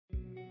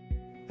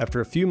After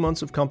a few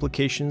months of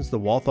complications, the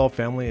Walthall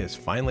family is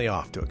finally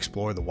off to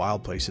explore the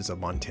wild places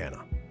of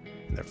Montana.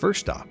 And their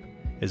first stop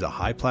is a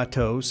high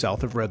plateau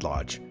south of Red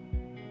Lodge,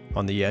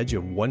 on the edge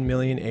of 1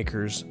 million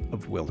acres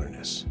of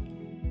wilderness.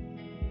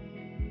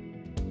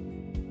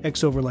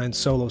 Xoverland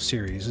Solo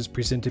Series is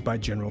presented by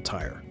General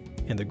Tire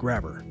and the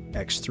Grabber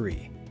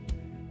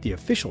X3, the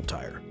official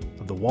tire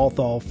of the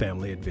Walthall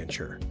Family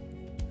Adventure.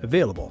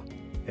 Available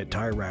at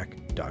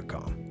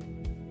TireRack.com.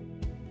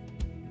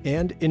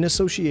 And in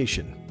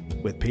association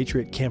with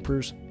Patriot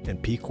Campers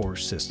and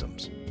P-Course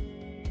Systems.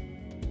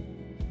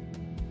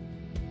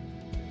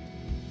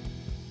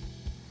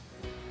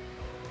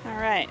 All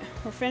right,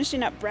 we're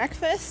finishing up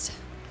breakfast.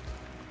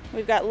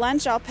 We've got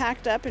lunch all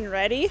packed up and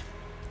ready,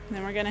 and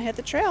then we're gonna hit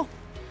the trail.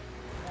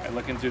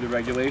 Looking through the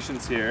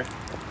regulations here,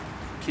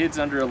 kids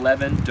under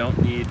 11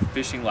 don't need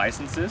fishing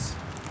licenses.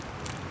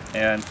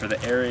 And for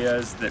the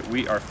areas that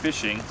we are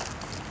fishing,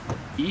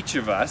 each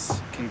of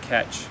us can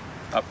catch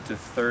up to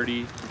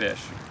 30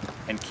 fish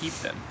and keep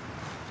them.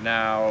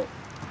 Now,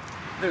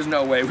 there's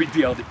no way we'd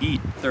be able to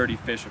eat 30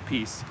 fish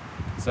apiece.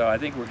 So I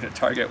think we're gonna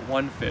target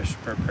 1 fish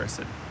per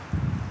person.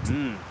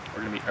 We're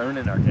gonna be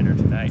earning our dinner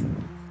tonight.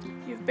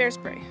 You have bear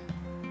spray.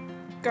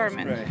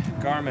 Garmin.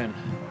 Garmin.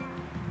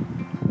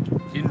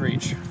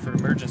 InReach for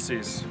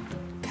emergencies.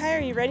 Kai,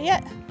 are you ready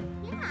yet?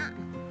 Yeah.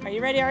 Are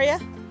you ready, Arya?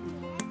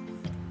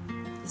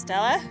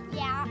 Stella?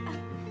 Yeah.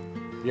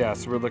 Yeah,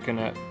 so we're looking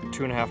at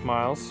 2.5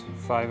 miles,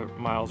 5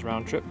 miles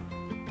round trip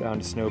down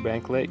to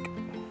Snowbank Lake.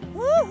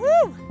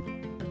 Woohoo!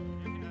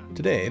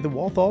 Today, the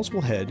Walthalls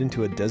will head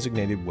into a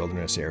designated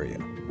wilderness area.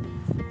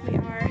 We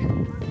are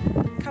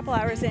a couple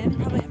hours in,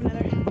 probably have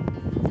another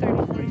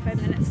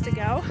 30-45 minutes to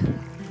go.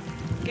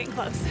 Getting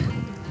close.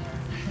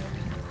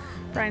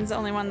 Brian's the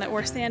only one that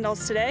wore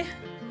sandals today.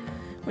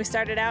 We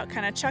started out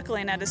kind of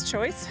chuckling at his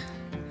choice,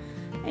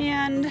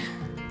 and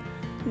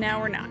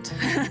now we're not.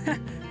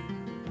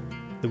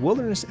 The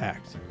Wilderness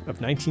Act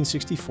of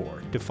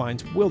 1964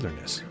 defines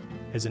wilderness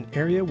as an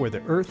area where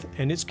the earth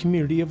and its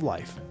community of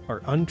life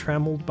are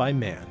untrammeled by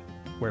man,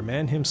 where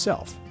man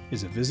himself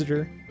is a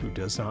visitor who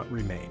does not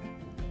remain.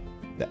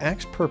 The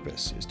Act's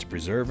purpose is to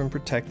preserve and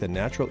protect the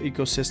natural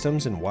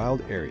ecosystems in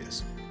wild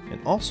areas, and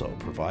also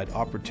provide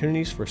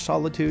opportunities for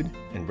solitude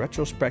and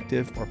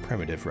retrospective or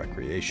primitive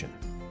recreation.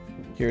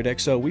 Here at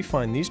XO, we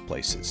find these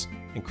places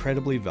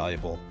incredibly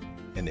valuable,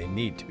 and they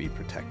need to be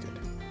protected.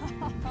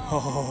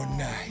 Oh,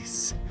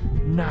 nice.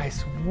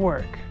 Nice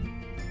work.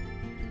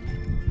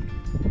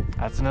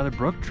 That's another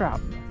brook trout.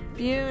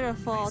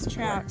 Beautiful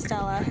trout,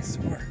 Stella. Nice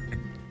work.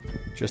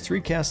 Just 3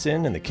 casts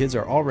in, and the kids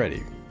are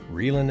already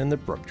reeling in the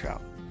brook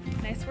trout.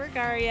 Nice work,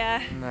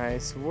 Arya.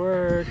 Nice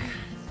work.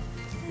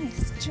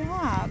 Nice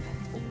job.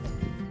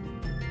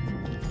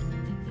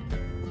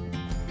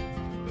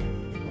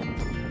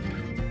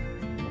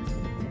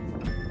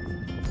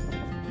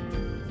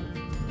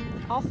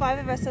 All 5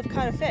 of us have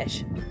caught a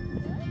fish.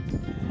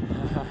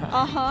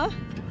 Uh-huh.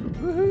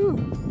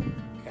 Woohoo!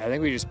 I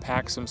think we just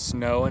pack some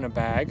snow in a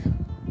bag,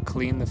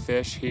 clean the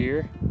fish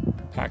here,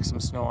 pack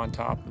some snow on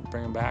top, and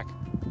bring them back.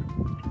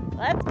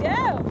 Let's go.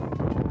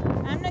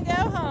 Time to go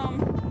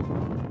home.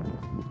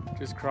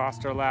 Just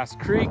crossed our last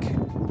creek,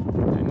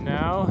 and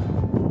now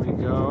we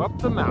go up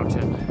the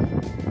mountain.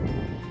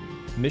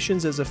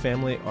 Missions as a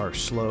family are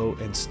slow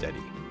and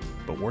steady,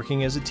 but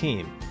working as a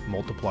team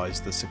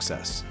multiplies the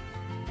success.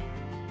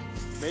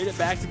 Made it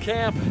back to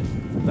camp.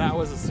 That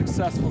was a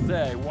successful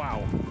day.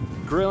 Wow.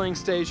 Grilling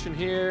station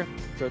here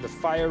for the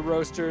fire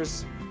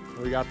roasters.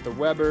 We got the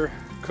Weber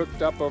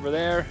cooked up over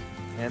there,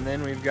 and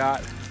then we've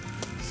got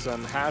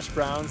some hash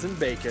browns and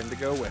bacon to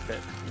go with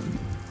it.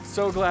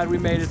 So glad we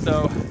made it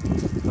though.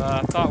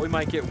 Thought we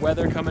might get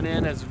weather coming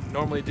in as we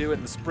normally do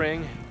in the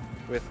spring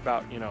with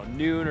about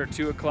noon or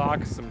 2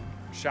 o'clock, some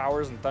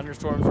showers and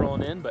thunderstorms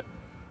rolling in, but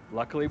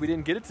luckily we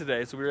didn't get it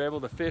today, so we were able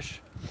to fish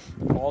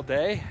all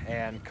day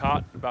and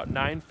caught about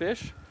 9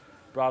 fish,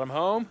 brought them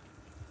home.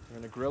 We're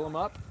gonna grill them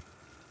up.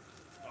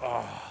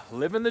 Oh,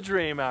 living the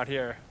dream out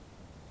here.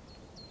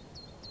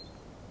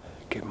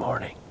 Good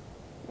morning.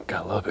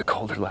 Got a little bit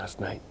colder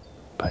last night,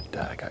 but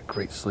I got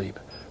great sleep.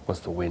 Once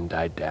the wind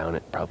died down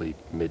at probably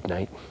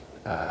midnight,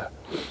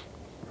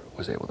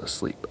 was able to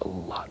sleep a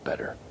lot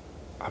better.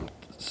 I'm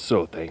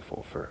so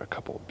thankful for a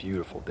couple of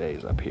beautiful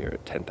days up here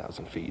at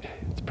 10,000 feet.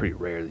 It's pretty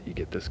rare that you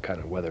get this kind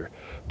of weather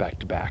back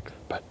to back,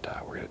 but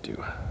we're gonna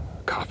do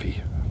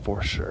coffee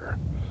for sure.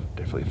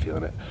 Definitely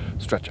feeling it.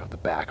 Stretch out the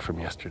back from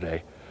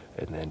yesterday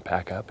and then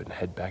pack up and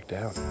head back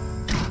down.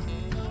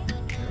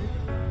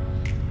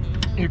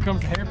 Here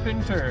comes the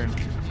hairpin turn.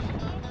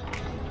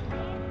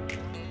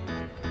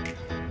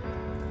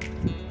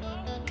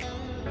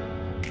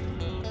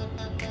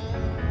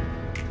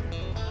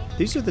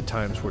 These are the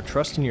times where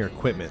trust in your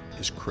equipment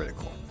is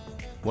critical.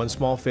 One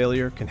small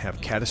failure can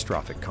have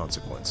catastrophic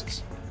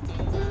consequences.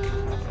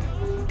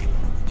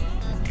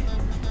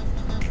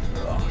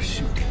 Oh,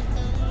 shoot.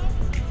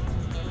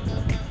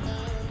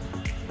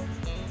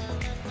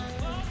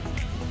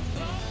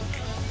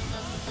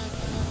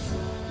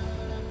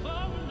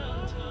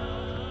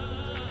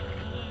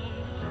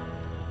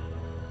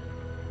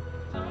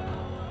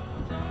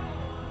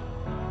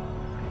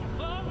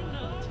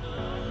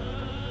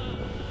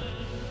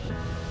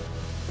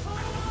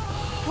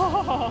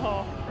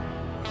 Oh!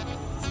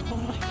 Oh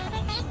my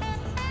gosh.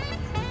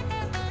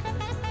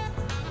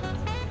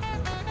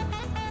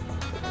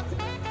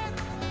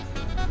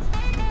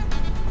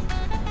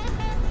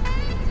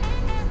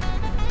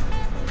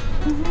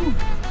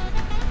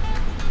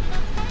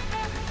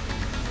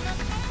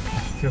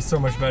 Feels so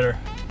much better.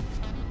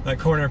 That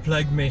corner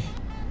plagued me.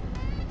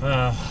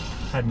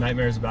 Had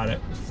nightmares about it.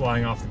 It was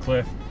flying off the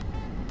cliff.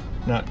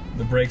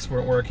 The brakes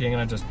weren't working,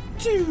 and I just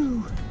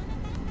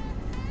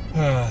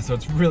so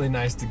it's really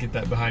nice to get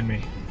that behind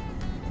me.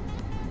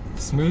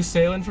 Smooth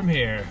sailing from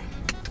here.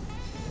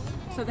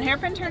 So the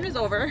hairpin turn is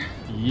over.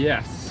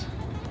 Yes.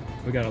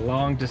 We got a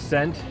long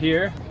descent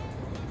here.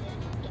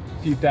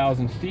 A few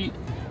thousand feet.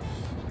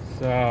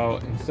 So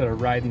instead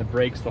of riding the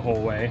brakes the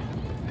whole way,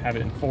 have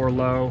it in 4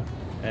 low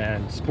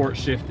and sport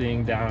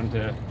shifting down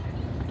to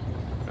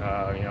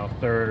you know,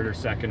 3rd or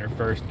 2nd or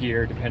 1st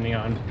gear, depending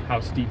on how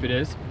steep it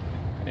is.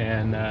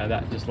 And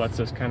that just lets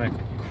us kind of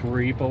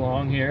creep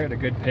along here at a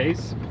good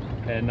pace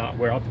and not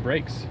wear out the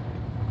brakes.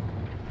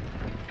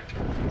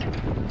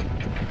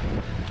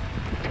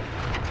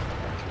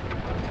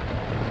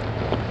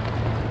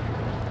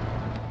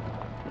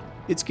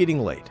 It's getting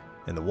late,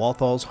 and the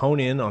Walthalls hone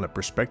in on a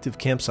prospective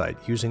campsite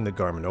using the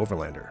Garmin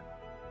Overlander.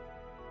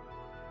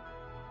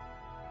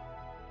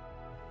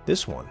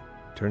 This one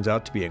turns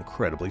out to be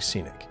incredibly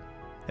scenic,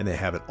 and they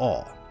have it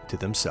all to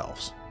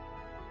themselves.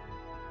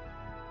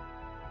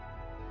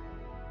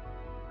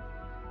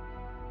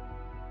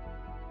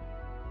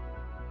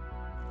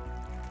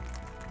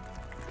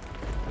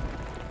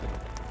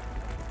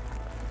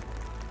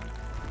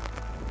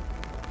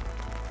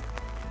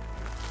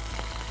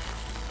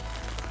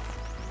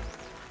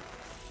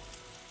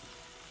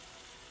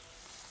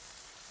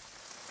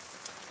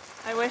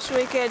 I wish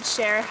we could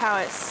share how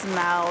it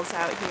smells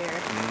out here.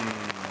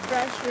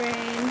 Fresh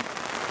rain,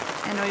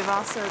 and we've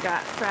also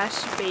got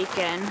fresh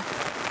bacon.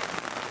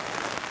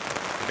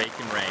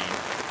 Bacon rain.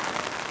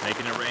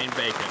 Making it rain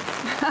bacon.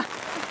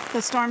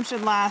 The storm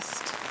should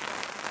last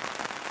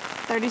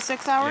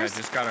 36 hours? Yeah,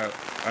 just got an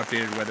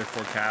updated weather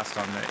forecast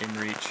on the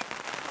inReach,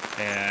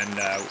 and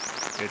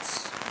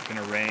it's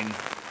gonna rain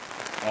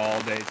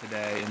all day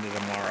today into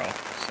tomorrow,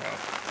 so.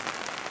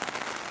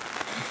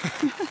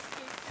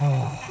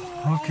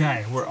 Oh,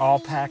 okay, we're all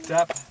packed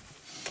up.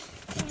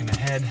 Gonna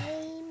head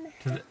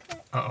to the,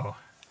 uh-oh.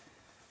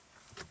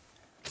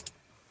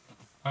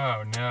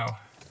 Oh no.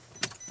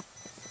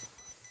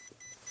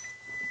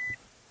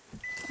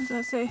 What does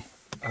that say?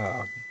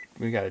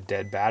 We got a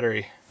dead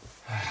battery.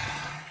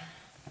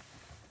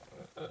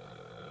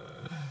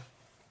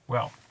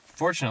 Well,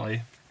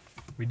 fortunately,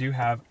 we do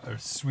have a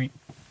sweet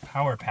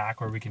power pack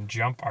where we can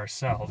jump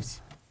ourselves.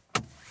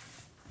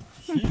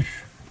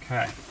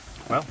 Okay,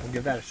 well, we'll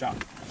give that a shot.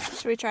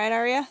 Should we try it,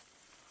 Aria?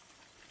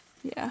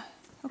 Yeah,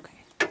 okay.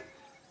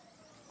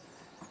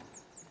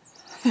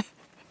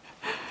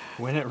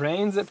 When it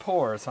rains, it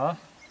pours, huh?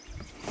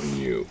 When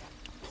you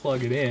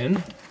plug it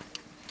in,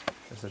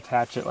 just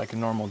attach it like a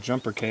normal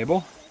jumper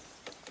cable.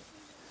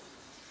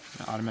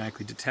 It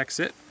automatically detects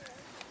it.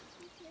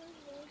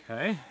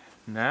 Okay,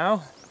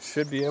 now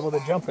should be able to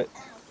jump it.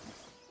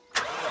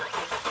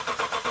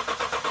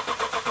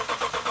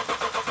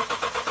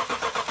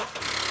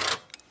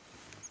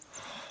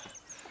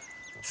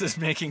 This is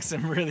making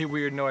some really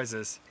weird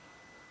noises.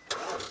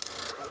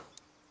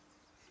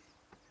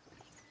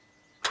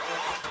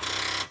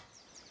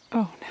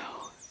 Oh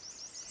no.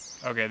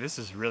 Okay, this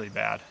is really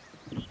bad.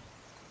 This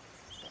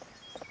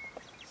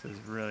is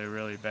really,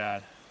 really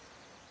bad.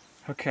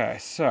 Okay,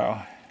 so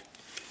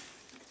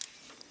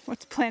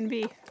What's plan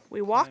B?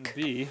 We walk? plan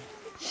B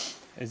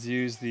is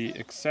use the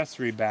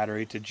accessory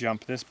battery to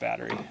jump this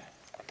battery.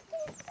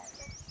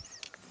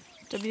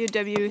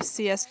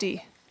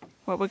 WWCSD.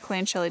 What would Clay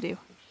and Shelly do?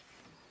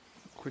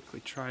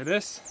 Quickly try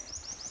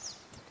this.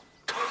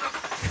 Oh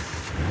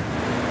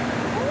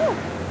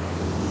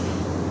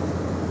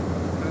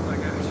my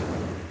gosh.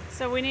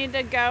 So we need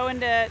to go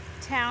into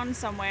town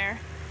somewhere.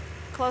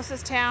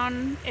 Closest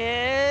town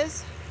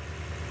is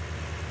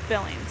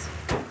Billings.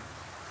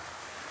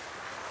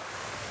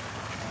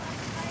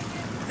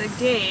 The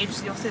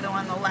gauge, you'll see the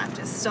one on the left,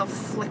 is still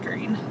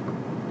flickering,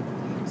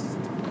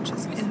 which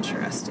is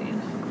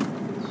interesting.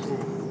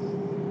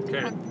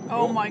 Okay.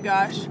 Oh my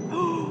gosh.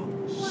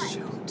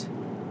 Shoot.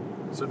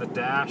 So the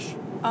dash.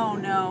 Oh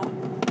no.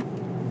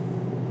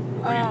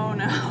 Oh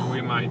no. We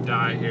might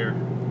die here.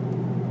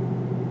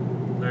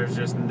 There's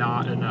just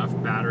not enough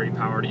battery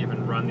power to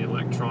even run the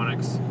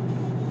electronics.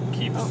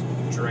 Keeps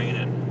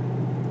draining.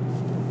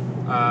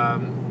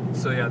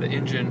 So yeah, the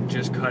engine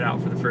just cut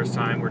out for the first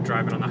time. We're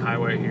driving on the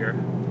highway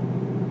here.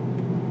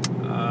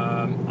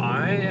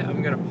 I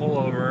am gonna pull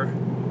over,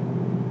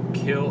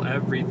 kill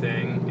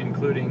everything,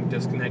 including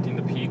disconnecting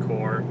the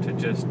P-core, to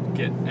just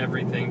get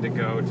everything to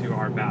go to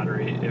our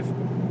battery if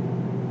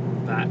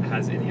that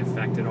has any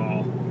effect at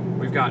all.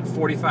 We've got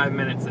 45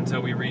 minutes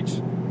until we reach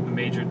the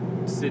major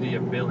city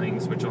of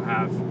Billings, which will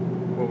have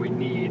what we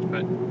need,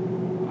 but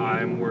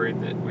I'm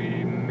worried that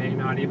we may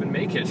not even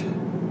make it.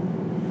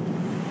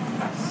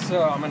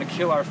 So I'm gonna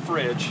kill our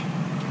fridge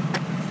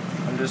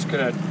under just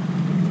gonna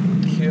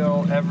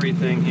kill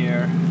everything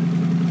here.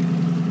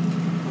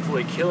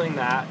 Hopefully killing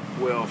that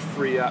will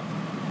free up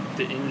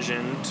the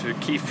engine to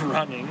keep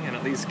running and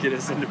at least get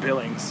us into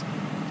Billings.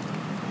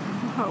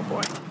 Oh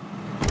boy.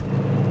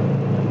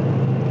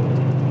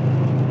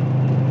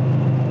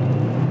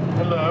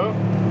 Hello,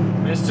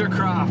 Mr.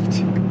 Croft.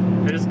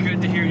 It is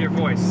good to hear your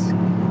voice.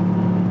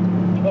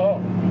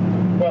 Oh,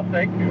 well,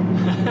 thank you.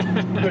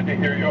 Good to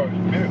hear yours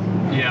too.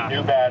 Yeah.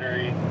 New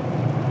battery,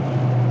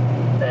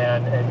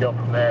 and go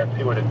from there and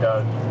see what it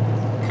does.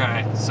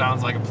 Okay,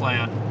 sounds like a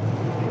plan.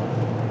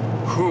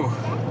 Whew.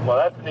 Well,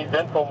 that's an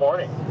eventful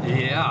morning.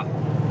 Yeah.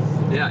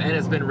 Yeah, and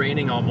it's been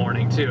raining all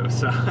morning too,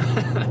 so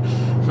had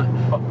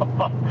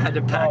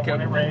to pack when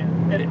up. it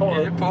rains, it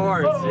pours. It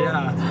pours, Oh.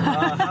 yeah.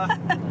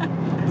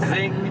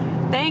 Zing.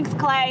 Thanks,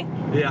 Clay.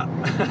 Yeah.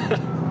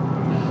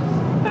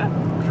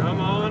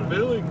 Come on,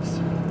 Billings.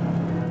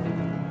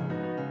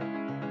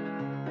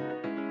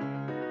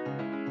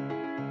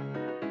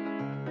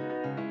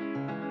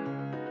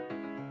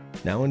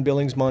 Now in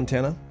Billings,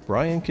 Montana,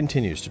 Brian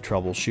continues to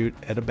troubleshoot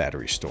at a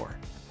battery store.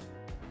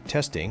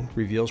 Testing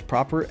reveals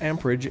proper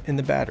amperage in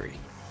the battery,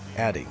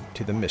 adding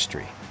to the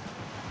mystery.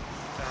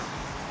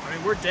 I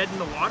mean, we're dead in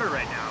the water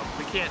right now.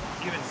 We can't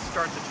even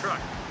start the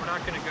truck. We're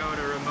not going to go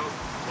to remote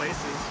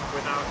places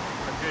without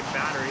a good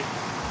battery.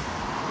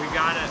 We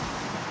gotta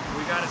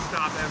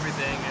stop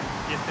everything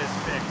and get this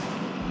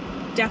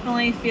fixed.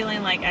 Definitely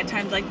feeling like at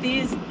times like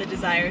these, the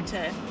desire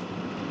to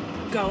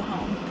go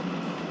home.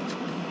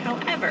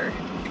 However,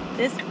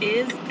 this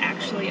is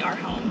actually our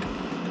home.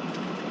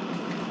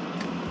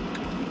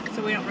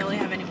 So we don't really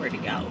have anywhere to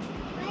go.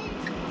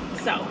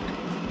 So,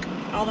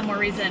 all the more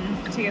reason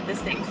to get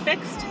this thing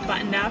fixed,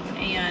 buttoned up,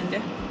 and,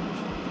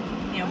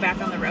 you know, back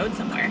on the road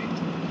somewhere.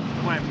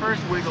 When I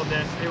first wiggled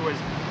this, it was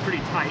pretty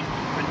tight,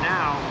 but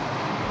now,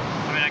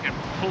 I mean, I can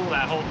pull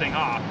that whole thing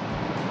off.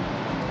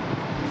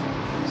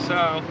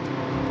 So,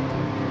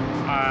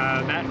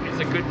 that is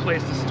a good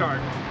place to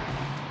start.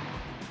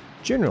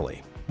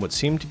 Generally, what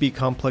seem to be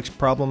complex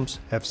problems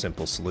have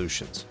simple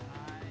solutions.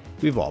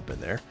 We've all been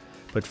there,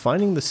 but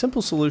finding the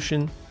simple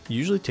solution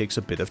usually takes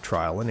a bit of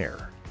trial and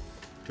error.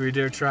 Do we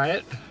dare try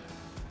it?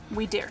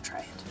 We dare try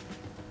it.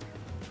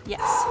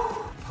 Yes.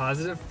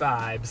 Positive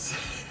vibes.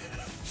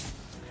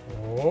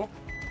 Oh.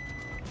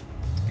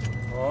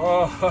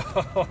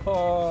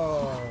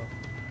 Oh.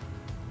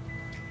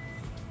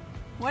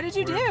 What did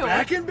you do?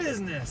 Back in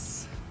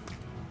business.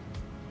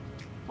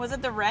 Was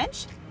it the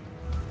wrench?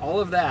 All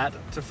of that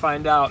to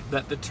find out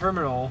that the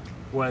terminal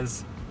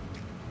was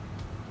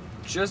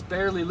just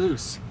barely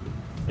loose.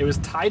 It was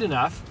tight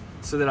enough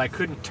so that I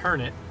couldn't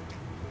turn it,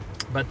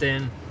 but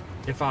then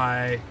if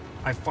I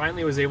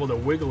finally was able to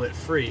wiggle it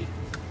free.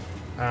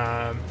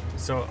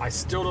 So I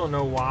still don't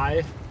know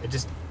why. It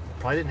just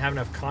probably didn't have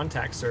enough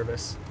contact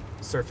surface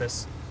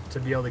to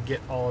be able to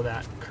get all of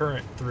that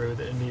current through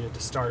that it needed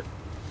to start.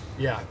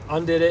 Yeah,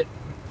 undid it,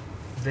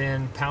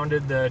 then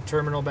pounded the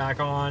terminal back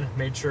on,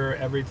 made sure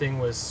everything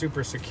was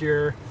super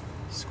secure,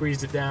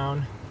 squeezed it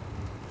down,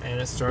 and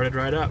it started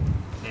right up.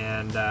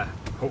 And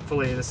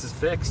hopefully this is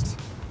fixed.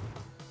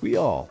 We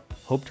all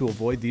hope to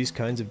avoid these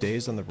kinds of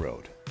days on the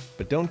road,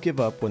 but don't give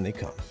up when they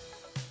come.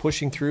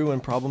 Pushing through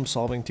and problem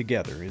solving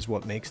together is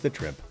what makes the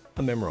trip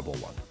a memorable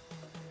one.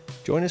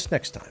 Join us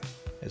next time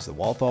as the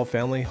Walthall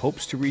family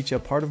hopes to reach a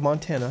part of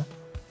Montana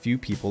few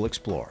people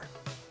explore,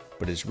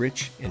 but is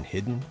rich in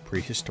hidden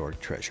prehistoric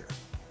treasure.